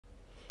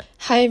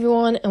Hi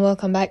everyone and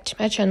welcome back to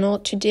my channel.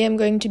 Today I'm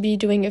going to be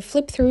doing a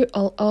flip through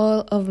on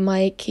all of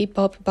my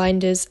kpop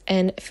binders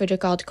and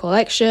photocard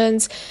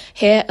collections.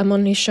 Here I'm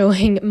only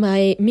showing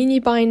my mini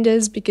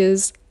binders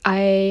because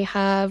I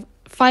have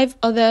 5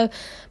 other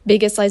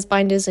bigger size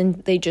binders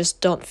and they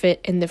just don't fit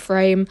in the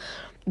frame.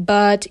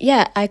 But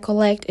yeah, I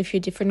collect a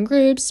few different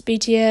groups,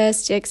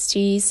 BTS,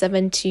 TXT,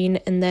 17,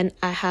 and then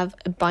I have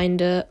a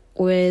binder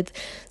with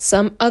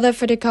some other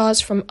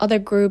photocards from other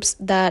groups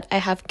that I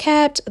have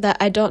kept that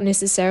I don't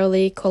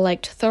necessarily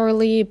collect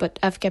thoroughly, but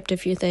I've kept a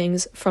few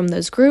things from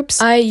those groups.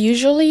 I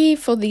usually,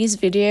 for these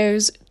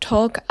videos,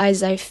 talk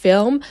as I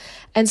film,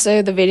 and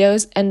so the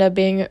videos end up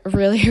being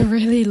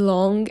really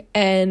long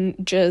and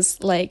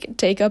just like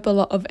take up a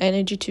lot of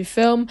energy to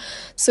film.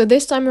 So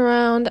this time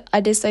around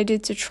I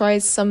decided to try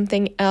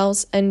something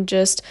else and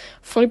just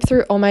flip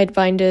through all my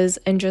binders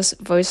and just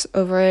voice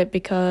over it,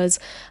 because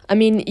I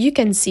mean you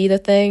can see the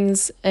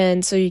things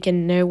and so you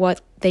can know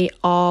what they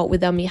are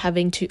without me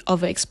having to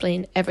over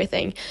explain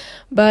everything.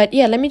 But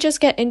yeah, let me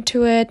just get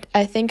into it.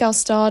 I think I'll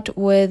start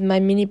with my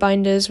mini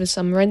binders with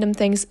some random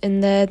things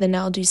in there, then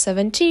I'll do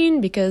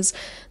 17 because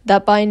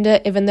that binder,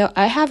 even though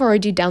I have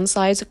already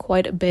downsized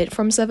quite a bit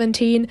from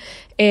 17,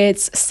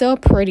 it's still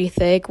pretty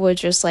thick with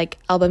just like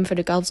album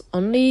photocards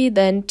only.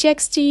 Then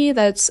TXT,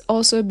 that's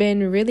also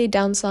been really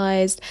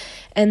downsized,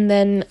 and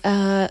then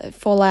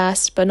for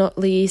last but not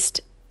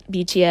least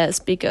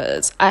BTS,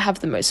 because I have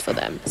the most for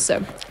them,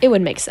 so it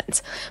would make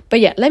sense. But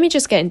yeah, let me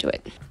just get into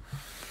it.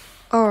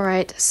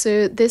 Alright,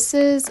 so this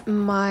is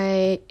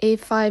my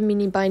A5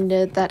 mini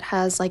binder that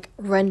has like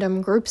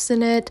random groups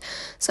in it.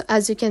 So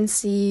as you can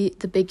see,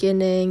 the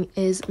beginning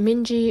is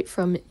Minji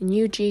from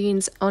New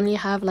Jeans. Only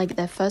have like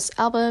their first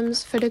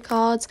albums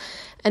photocards,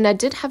 and I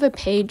did have a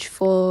page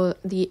for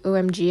the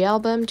OMG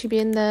album to be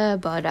in there,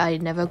 but I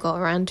never got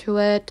around to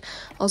it.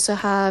 Also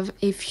have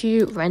a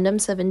few random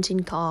 17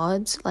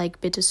 cards like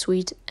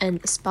Bittersweet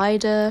and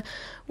Spider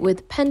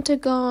with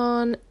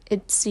Pentagon,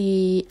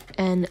 ITZY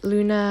and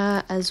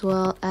Luna, as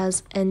well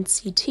as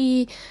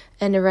NCT,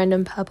 and a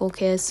random Purple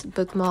Kiss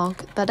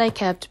bookmark that I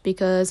kept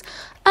because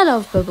I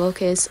love Purple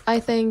Kiss. I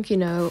think, you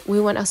know, we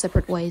went our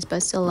separate ways, but I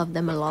still love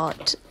them a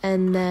lot.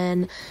 And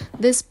then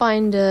this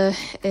binder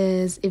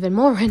is even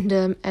more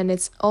random, and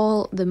it's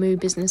all the Moo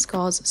business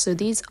cards, so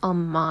these are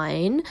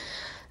mine.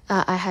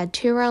 I had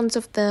 2 rounds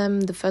of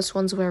them. The first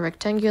ones were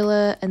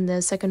rectangular and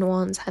the second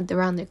ones had the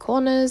rounded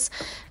corners.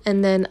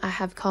 And then I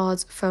have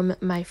cards from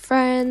my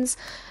friends,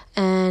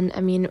 and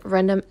I mean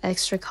random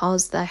extra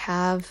cards that I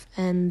have,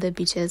 and the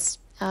BTS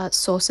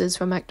sauces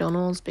from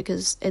McDonald's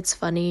because it's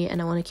funny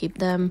and I want to keep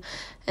them.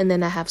 And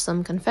then I have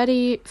some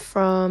confetti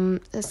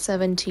from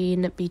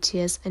 17,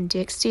 BTS and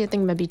TXT. I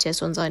think my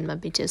BTS ones are in my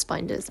BTS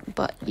binders,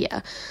 but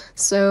yeah.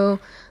 So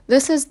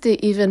this is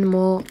the even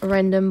more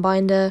random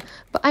binder,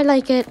 but I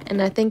like it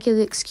and I think it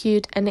looks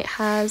cute and it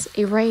has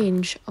a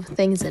range of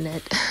things in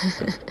it.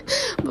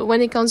 But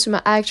when it comes to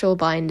my actual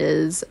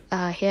binders,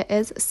 here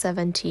is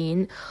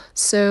 17.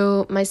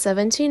 So my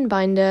 17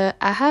 binder,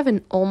 I have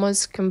an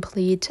almost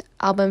complete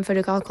album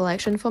photocard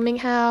collection for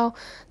Minghao.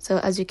 So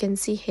as you can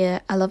see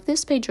here, I love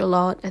this page a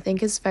lot. I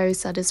think it's very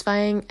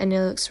satisfying and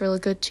it looks really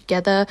good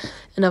together.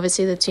 And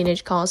obviously the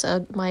teenage cards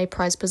are my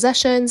prized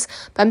possessions,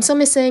 but I'm still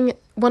missing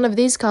one of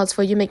these cards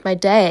for You Make My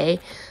Day.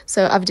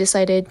 So I've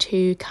decided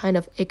to kind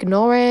of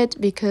ignore it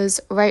because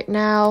right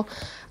now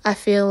I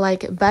feel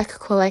like back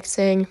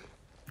collecting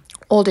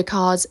older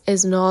cards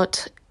is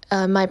not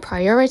my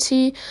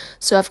priority,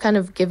 so I've kind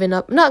of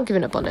not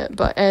given up on it,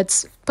 but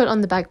it's put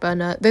on the back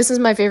burner. This is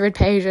my favorite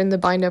page in the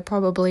binder,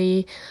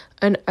 probably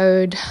an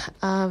ode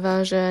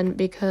version,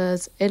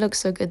 because it looks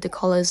so good, the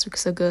colors look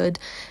so good,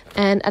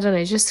 and I don't know,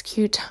 it's just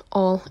cute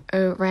all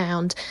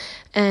around.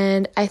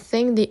 And I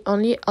think the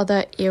only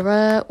other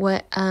era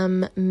where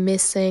I'm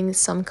missing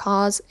some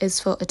cards is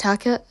for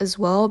Attacker as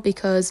well,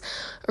 because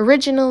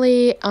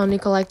originally I only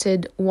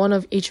collected one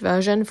of each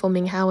version for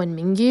Minghao and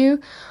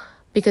Mingyu,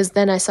 because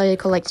then I started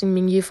collecting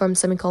Mingyu from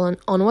semicolon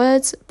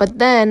onwards. But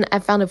then I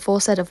found a full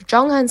set of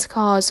Jonghan's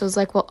cards, so I was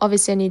like, well,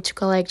 obviously I need to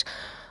collect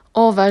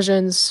all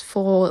versions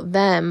for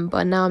them.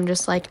 But now I'm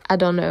just like, I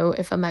don't know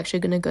if I'm actually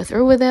going to go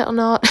through with it or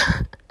not.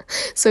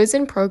 So it's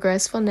in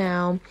progress for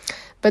now.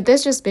 But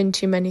there's just been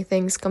too many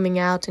things coming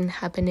out and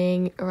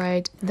happening,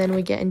 right? Then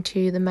we get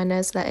into the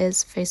madness that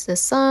is Face the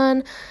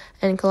Sun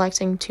and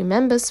collecting 2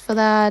 members for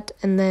that.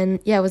 And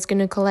then, yeah, I was going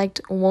to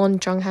collect 1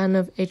 Jonghan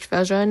of each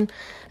version.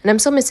 And I'm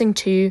still missing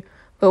 2.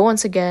 But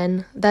once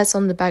again, that's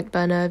on the back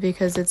burner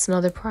because it's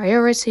not a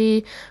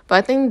priority. But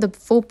I think the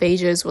full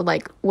pages were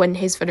like when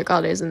his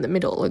photocard is in the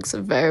middle looks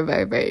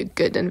very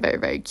good and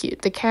very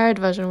cute. The carrot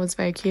version was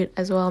very cute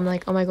as well. I'm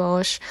like, oh my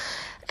gosh.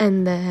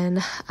 And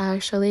then I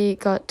actually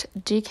got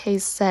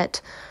GK's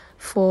set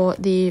for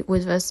the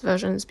Woodverse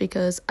versions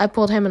because I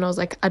pulled him and I was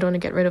like, I don't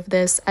want to get rid of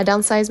this. I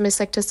downsized my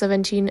Sector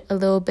 17 a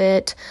little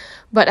bit,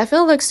 but I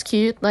feel it looks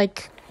cute,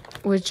 like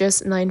with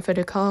just 9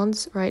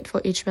 photocards, right,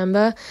 for each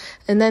member.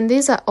 And then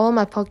these are all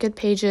my pocket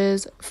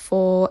pages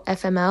for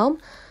FML.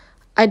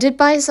 I did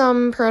buy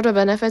some product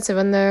benefits,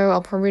 even though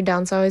I'll probably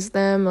downsize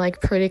them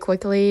like pretty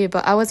quickly,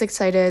 but I was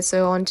excited,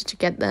 so I wanted to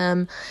get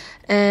them.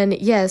 And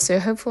yeah, so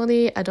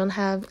hopefully I don't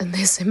have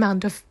this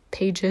amount of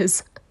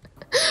pages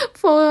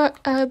for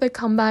the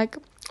comeback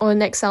or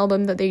next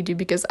album that they do,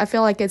 because I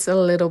feel like it's a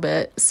little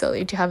bit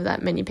silly to have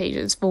that many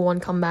pages for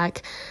one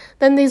comeback.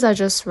 Then these are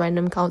just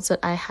random cards that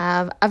I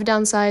have. I've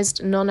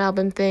downsized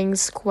non-album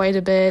things quite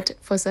a bit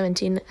for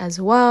 17 as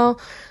well.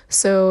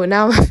 So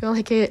now I feel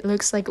like it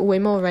looks like way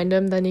more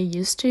random than it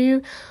used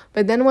to.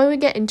 But then when we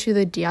get into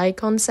the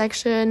D-icon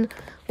section,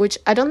 which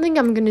I don't think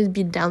I'm going to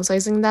be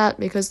downsizing that,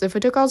 because the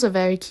photo cards are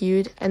very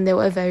cute and they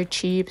were very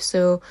cheap.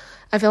 So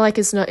I feel like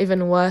it's not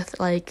even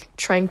worth like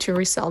trying to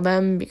resell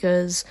them,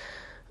 because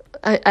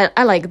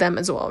I like them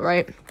as well,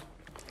 right?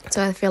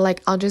 So I feel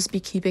like I'll just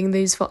be keeping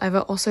these forever.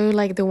 Also,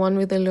 like the one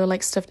with the little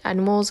like stuffed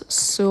animals,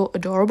 so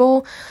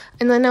adorable.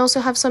 And then I also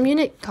have some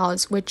unit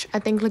cards, which I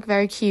think look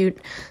very cute.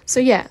 So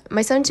yeah,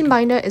 my 17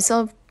 binder is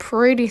still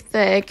pretty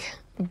thick,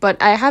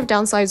 but I have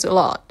downsized a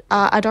lot.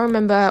 I don't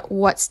remember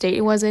what state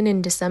it was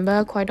in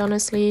December, quite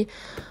honestly,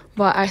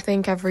 but I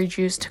think I've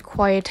reduced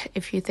quite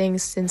a few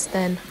things since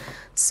then.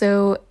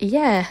 So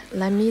yeah,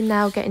 let me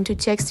now get into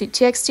TXT.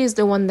 TXT is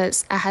the one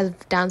that I have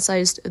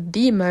downsized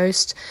the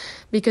most,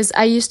 because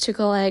I used to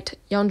collect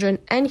Yeonjun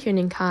and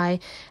Hyunin,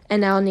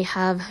 and I only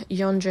have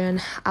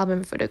Yeonjun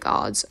album photo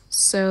cards.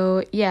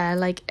 So yeah,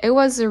 like it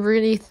was a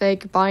really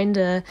thick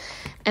binder,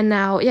 and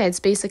now yeah, it's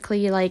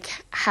basically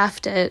like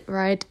halved it,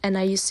 right? And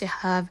I used to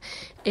have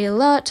a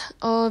lot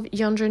of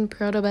Yeonjun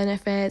proto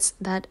benefits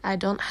that I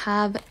don't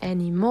have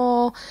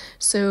anymore.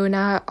 So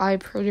now I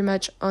pretty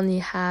much only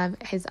have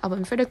his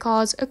album photo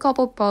cards, a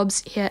couple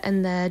pubs here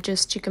and there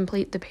just to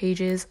complete the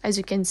pages, as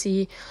you can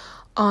see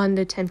on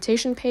the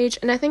Temptation page.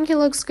 And I think it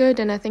looks good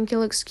and I think it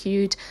looks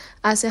cute.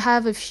 I also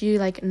have a few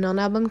like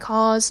non-album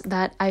cards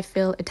that I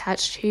feel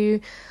attached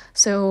to,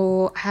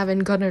 so I haven't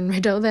gotten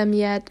rid of them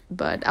yet,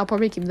 but I'll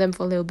probably keep them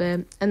for a little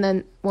bit. And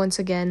then once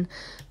again,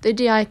 the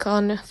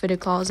D-icon for the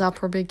cards I'll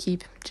probably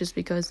keep just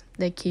because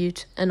they're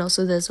cute, and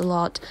also there's a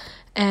lot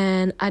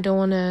and I don't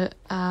want to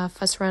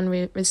fuss around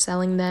with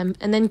reselling them.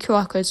 And then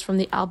QR codes from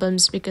the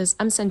albums, because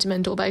I'm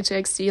sentimental back to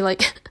TXT.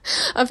 Like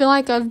I feel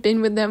like I've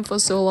been with them for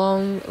so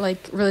long,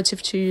 like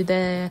relative to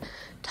their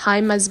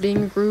time as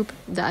being a group,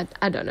 that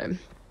I don't know,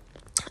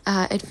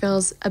 it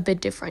feels a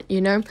bit different,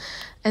 you know.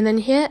 And then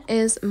here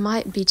is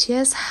my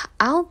BTS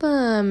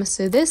album.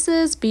 So this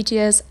is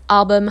BTS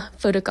album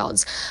photo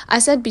cards. I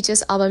said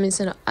BTS album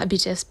instead of a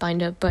BTS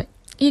binder, but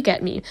you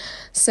get me.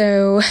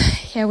 So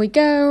here we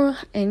go.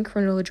 In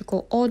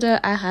chronological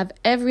order, I have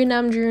every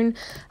Namjoon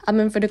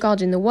album photo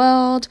card in the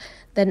world.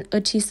 Then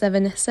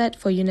OT7 set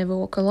for You Never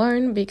Walk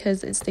Alone,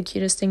 because it's the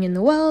cutest thing in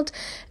the world.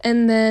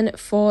 And then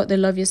for the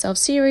Love Yourself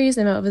series,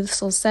 the Melt of the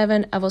Soul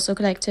 7, I've also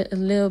collected a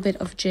little bit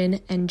of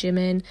Jin and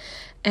Jimin.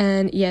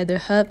 And yeah, the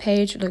Her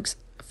page looks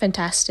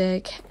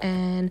fantastic,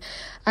 and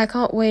I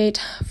can't wait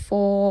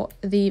for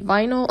the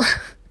vinyl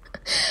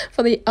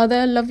for the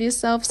other Love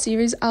Yourself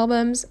series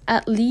albums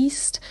at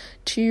least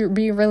to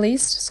be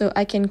released, so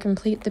I can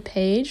complete the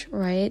page,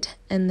 right?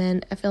 And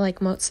then I feel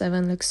like Mode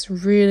 7 looks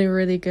really,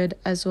 really good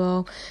as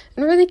well,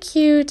 and really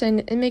cute, and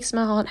it makes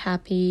my heart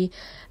happy.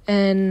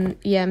 And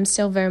yeah, I'm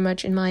still very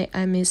much in my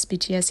I Miss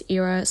BTS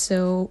era,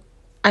 so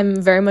I'm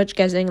very much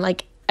getting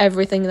like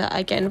everything that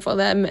I can for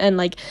them, and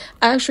like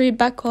actually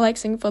back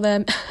collecting for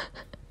them.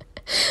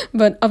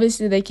 But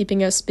obviously they're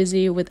keeping us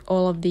busy with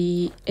all of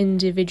the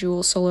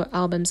individual solo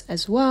albums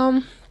as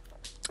well.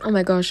 Oh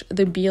my gosh,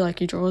 the Be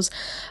Lucky draws.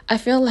 I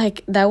feel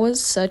like that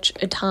was such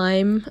a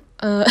time.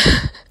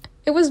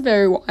 It was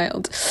very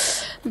wild.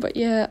 But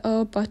yeah,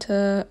 oh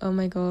Butter, oh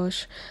my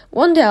gosh.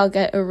 One day I'll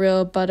get a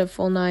real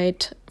Butterful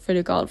Night for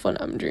the card for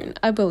Namjoon.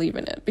 I believe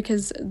in it,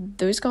 because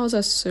those cards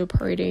are so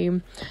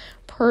pretty.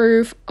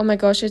 Proof, oh my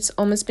gosh, it's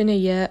almost been a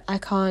year. I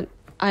can't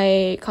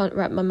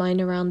wrap my mind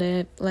around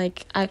it,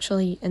 like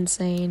actually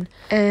insane.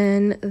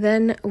 And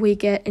then we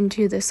get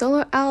into the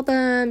solo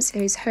albums.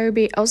 Here's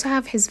Hobie. I also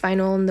have his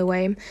vinyl on the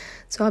way,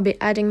 so I'll be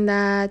adding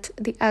that.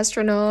 The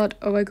Astronaut,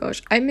 oh my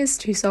gosh, I miss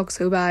Chuseok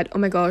so bad, oh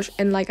my gosh.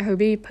 And like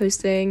Hobie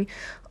posting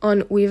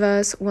on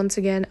Weverse once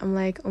again, I'm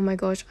like, oh my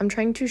gosh, I'm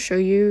trying to show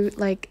you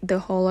like the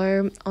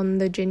holo on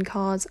the Jin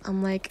cards.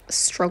 I'm like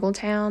Struggle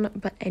Town,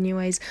 but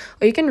anyways,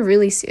 or you can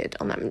really see it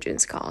on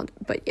Namjoon's card.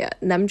 But yeah,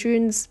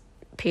 Namjoon's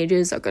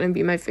pages are gonna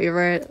be my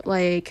favorite.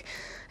 Like,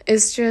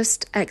 it's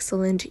just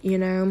excellent, you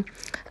know.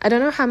 I don't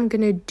know how I'm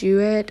gonna do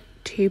it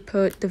to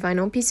put the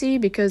vinyl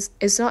PC, because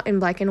it's not in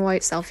black and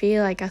white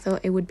selfie like I thought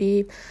it would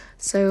be,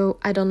 so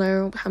I don't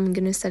know how I'm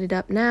gonna set it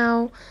up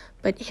now.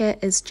 But here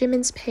is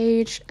Jimin's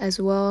page as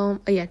well.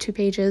 Oh yeah, 2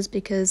 pages,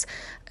 because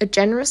a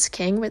generous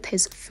king with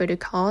his photo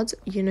cards,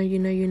 you know,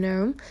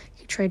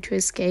 he tried to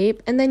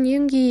escape. And then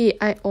Yoongi,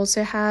 I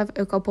also have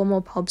a couple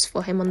more pubs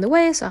for him on the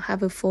way, so I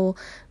have a full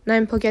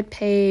 9 pocket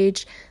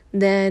page.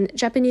 Then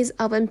Japanese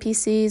album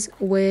PCs,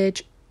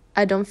 which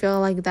I don't feel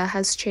like that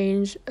has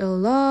changed a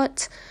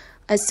lot.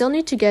 I still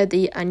need to get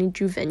the I Need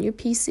You venue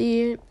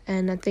PC,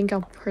 and I think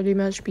I'll pretty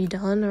much be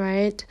done,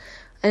 right?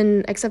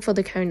 and except for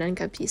the Korean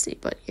PC,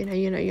 but you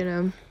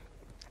know,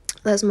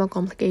 that's more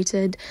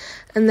complicated.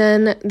 And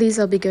then these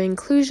are bigger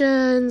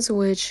inclusions,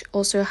 which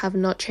also have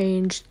not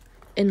changed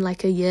in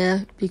like a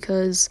year,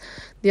 because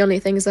the only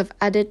things I've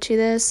added to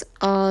this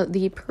are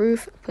the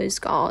proof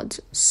postcards.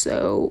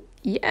 So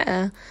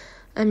yeah,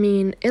 I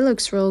mean, it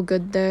looks real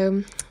good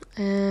though.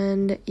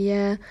 And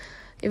yeah,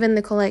 even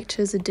the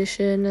collector's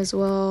edition as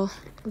well.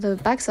 The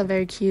backs are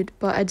very cute,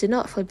 but I did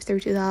not flip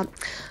through to that.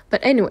 But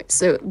anyway,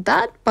 so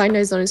that binder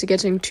is honestly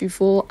getting too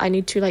full. I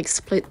need to like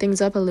split things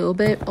up a little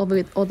bit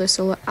with all the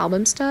solo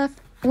album stuff,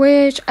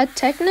 which I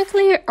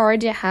technically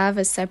already have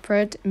a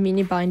separate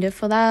mini binder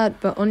for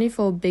that, but only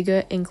for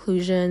bigger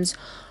inclusions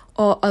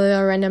or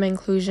other random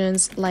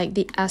inclusions like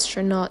the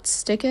astronaut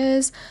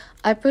stickers.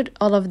 I put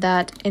all of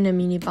that in a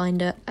mini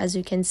binder, as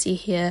you can see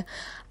here.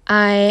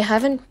 I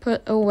haven't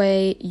put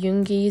away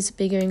Yoongi's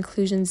bigger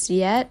inclusions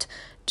yet,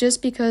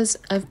 just because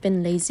I've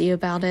been lazy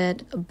about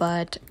it,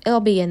 but it'll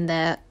be in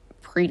there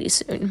pretty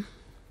soon.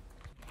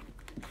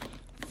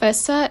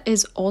 Festa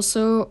is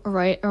also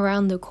right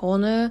around the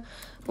corner,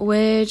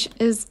 which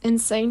is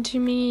insane to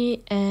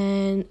me,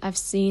 and I've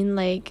seen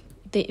like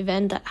the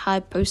event that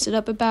Hype posted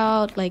up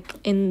about, like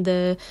in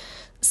the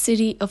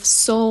city of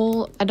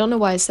Seoul. I don't know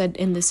why I said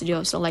in the city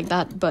of Seoul like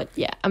that, but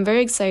yeah, I'm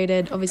very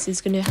excited. Obviously it's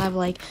going to have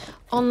like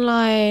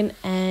online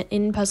and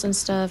in-person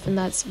stuff, and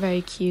that's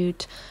very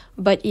cute.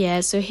 But yeah,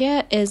 so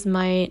here is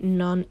my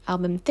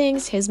non-album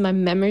things. Here's my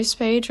memories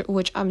page,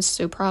 which I'm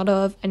so proud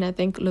of and I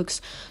think looks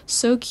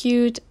so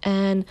cute.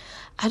 And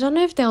I don't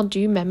know if they'll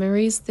do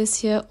memories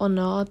this year or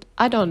not.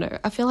 I don't know.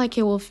 I feel like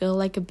it will feel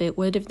like a bit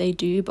weird if they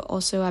do, but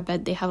also I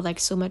bet they have like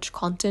so much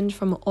content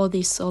from all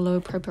these solo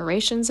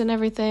preparations and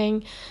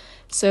everything.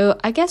 So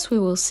I guess we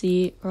will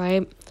see,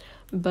 right?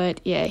 But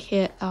yeah,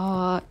 here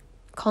are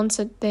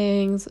concert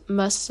things,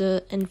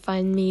 master and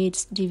fan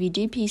meets,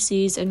 DVD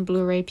PCs and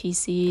Blu-ray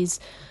PCs,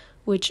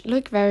 which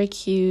look very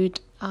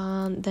cute.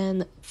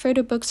 Then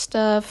photo book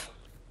stuff.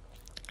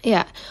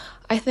 Yeah,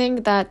 I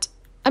think that,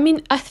 I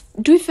mean, I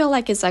do feel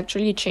like it's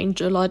actually changed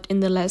a lot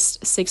in the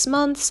last 6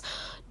 months,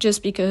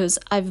 just because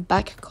I've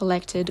back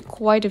collected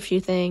quite a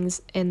few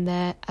things in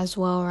there as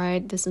well,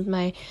 right? This is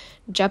my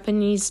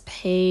Japanese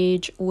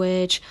page,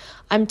 which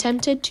I'm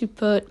tempted to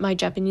put my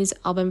Japanese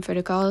album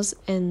photocards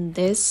in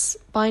this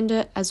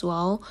binder as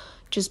well,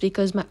 just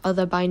because my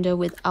other binder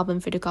with album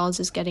photocards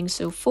is getting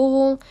so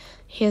full.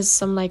 Here's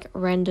some like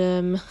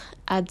random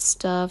ad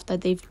stuff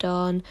that they've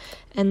done,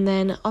 and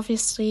then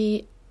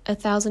obviously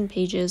 1,000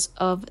 pages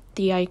of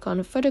the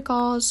icon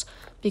photocards,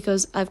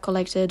 because I've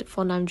collected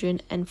for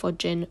Namjoon and for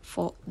Jin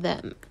for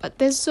them. But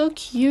they're so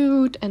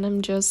cute, and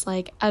I'm just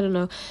like, I don't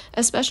know,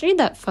 especially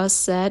that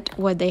first set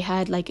where they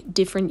had like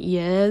different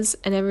years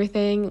and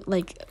everything,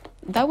 like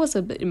that was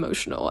a bit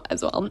emotional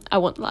as well, I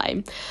won't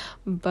lie.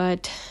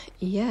 But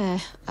yeah,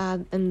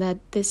 and that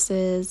this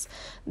is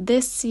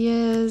this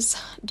year's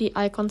the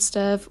icon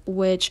stuff,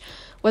 which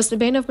was the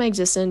bane of my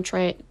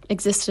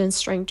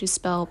existence trying to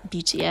spell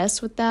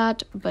BTS with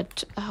that,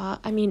 but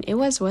I mean, it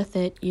was worth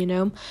it, you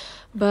know.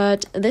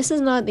 But this is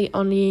not the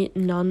only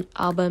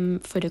non-album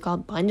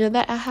photocard binder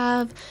that I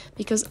have,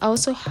 because I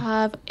also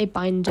have a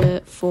binder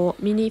for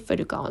mini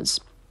photocards,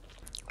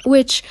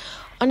 which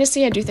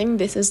honestly I do think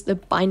this is the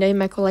binder in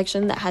my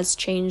collection that has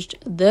changed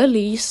the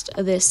least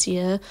this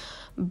year.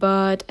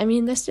 But I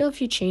mean, there's still a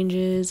few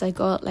changes. I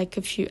got like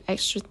a few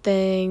extra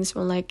things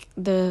from like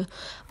the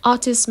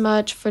artist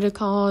merch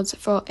photocards,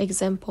 for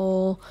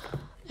example.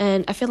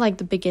 And I feel like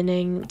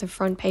the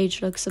front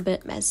page looks a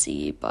bit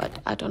messy, but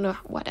I don't know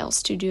what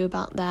else to do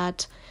about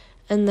that.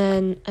 And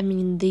then, I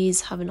mean,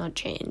 these have not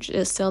changed.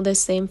 It's still the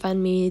same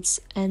fan meets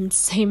and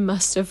same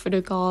master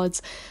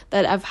photocards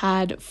that I've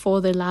had for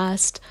the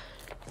last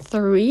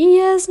 3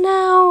 years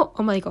now.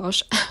 Oh my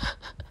gosh.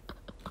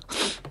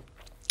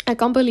 I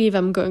can't believe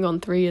I'm going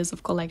on 3 years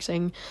of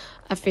collecting.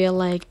 I feel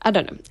like, I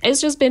don't know, it's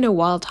just been a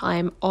wild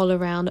time all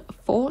around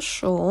for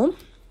sure.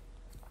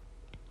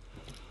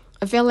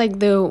 I feel like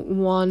the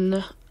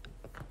one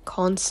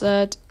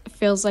concert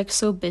feels like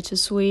so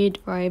bittersweet,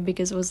 right?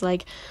 Because it was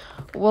like,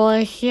 well,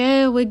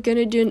 yeah, we're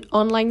gonna do an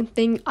online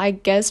thing, I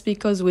guess,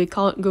 because we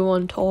can't go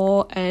on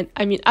tour. And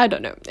I mean, I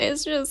don't know,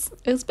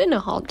 it's been a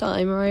hard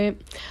time, right?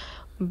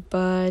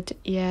 But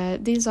yeah,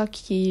 these are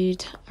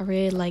cute. I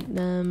really like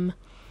them.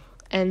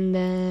 And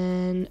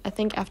then I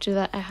think after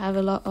that I have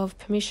a lot of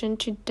permission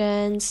to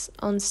dance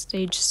on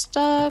stage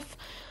stuff,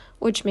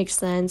 which makes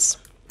sense.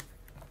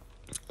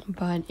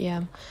 But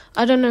yeah,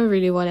 I don't know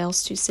really what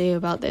else to say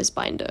about this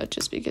binder,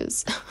 just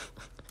because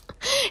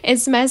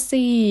it's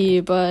messy.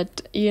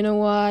 But you know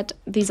what,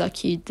 these are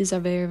cute. These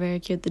are very, very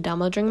cute. The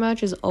downloading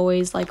merch is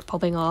always like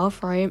popping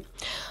off, right?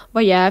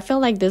 But yeah, I feel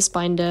like this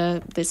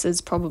binder, this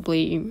is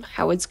probably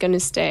how it's gonna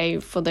stay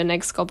for the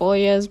next couple of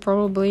years,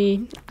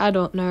 probably. I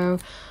don't know.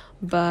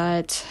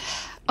 But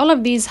all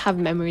of these have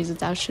memories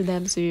attached to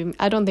them, so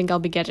I don't think I'll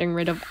be getting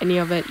rid of any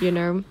of it, you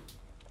know.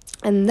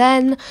 And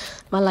then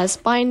my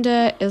last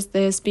binder is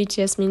this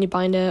BTS mini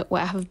binder,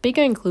 where I have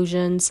bigger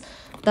inclusions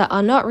that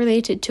are not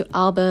related to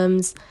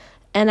albums.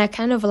 and I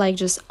kind of like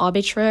just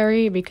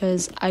arbitrary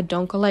because I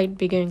don't collect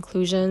bigger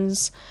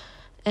inclusions,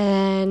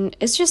 and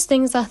it's just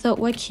things I thought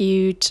were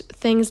cute,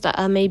 things that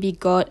I maybe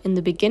got in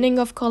the beginning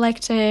of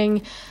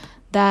collecting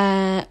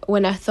that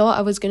when I thought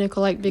I was going to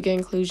collect bigger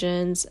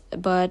inclusions,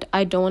 but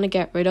I don't want to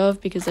get rid of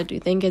because I do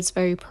think it's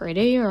very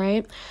pretty,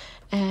 right?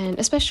 And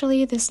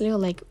especially this little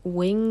like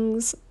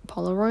wings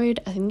Polaroid,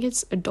 I think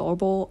it's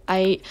adorable.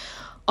 I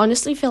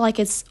honestly feel like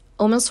it's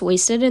almost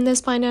wasted in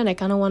this binder, and I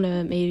kind of want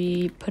to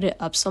maybe put it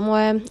up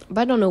somewhere,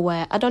 but I don't know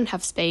where. I don't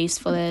have space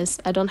for this.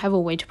 I don't have a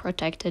way to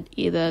protect it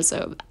either,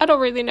 so I don't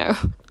really know.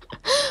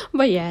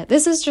 But yeah,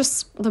 this is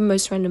just the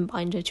most random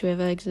binder to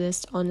ever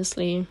exist,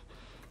 honestly,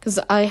 because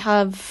I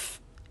have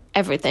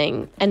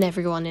everything and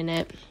everyone in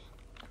it.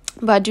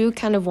 But I do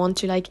kind of want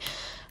to, like,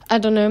 I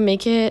don't know,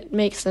 make it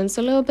make sense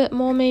a little bit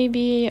more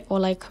maybe,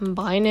 or like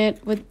combine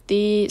it with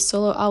the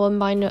solo album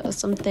binder or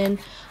something.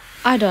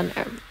 I don't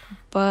know.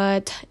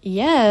 But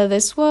yeah,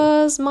 this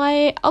was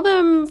my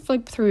album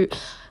flip through,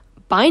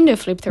 binder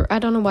flip through. I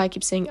don't know why I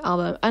keep saying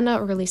album. I'm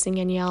not releasing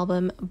any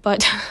album,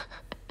 but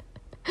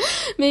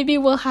maybe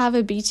we'll have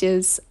a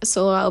BTS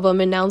solo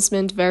album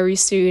announcement very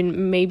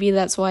soon. Maybe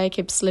that's why I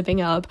keep slipping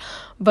up.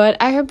 But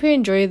I hope you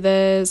enjoyed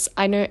this.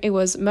 I know it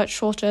was much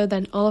shorter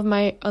than all of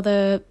my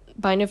other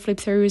binder flip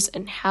throughs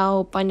and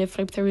how binder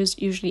flip throughs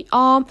usually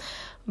are.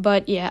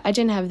 But yeah, I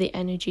didn't have the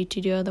energy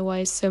to do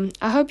otherwise. So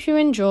I hope you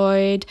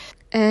enjoyed.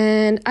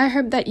 And I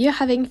hope that you're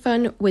having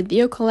fun with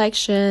your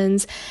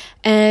collections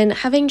and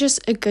having just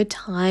a good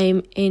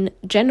time in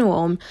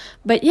general.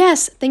 But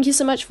yes, thank you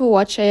so much for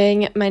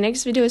watching. My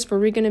next video is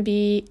probably going to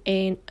be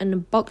an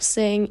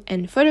unboxing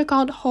and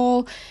photocard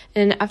haul.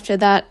 And after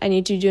that, I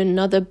need to do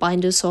another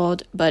binder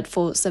sort, but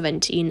for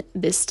 17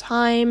 this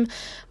time.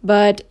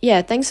 But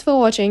yeah, thanks for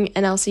watching,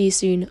 and I'll see you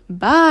soon.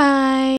 Bye!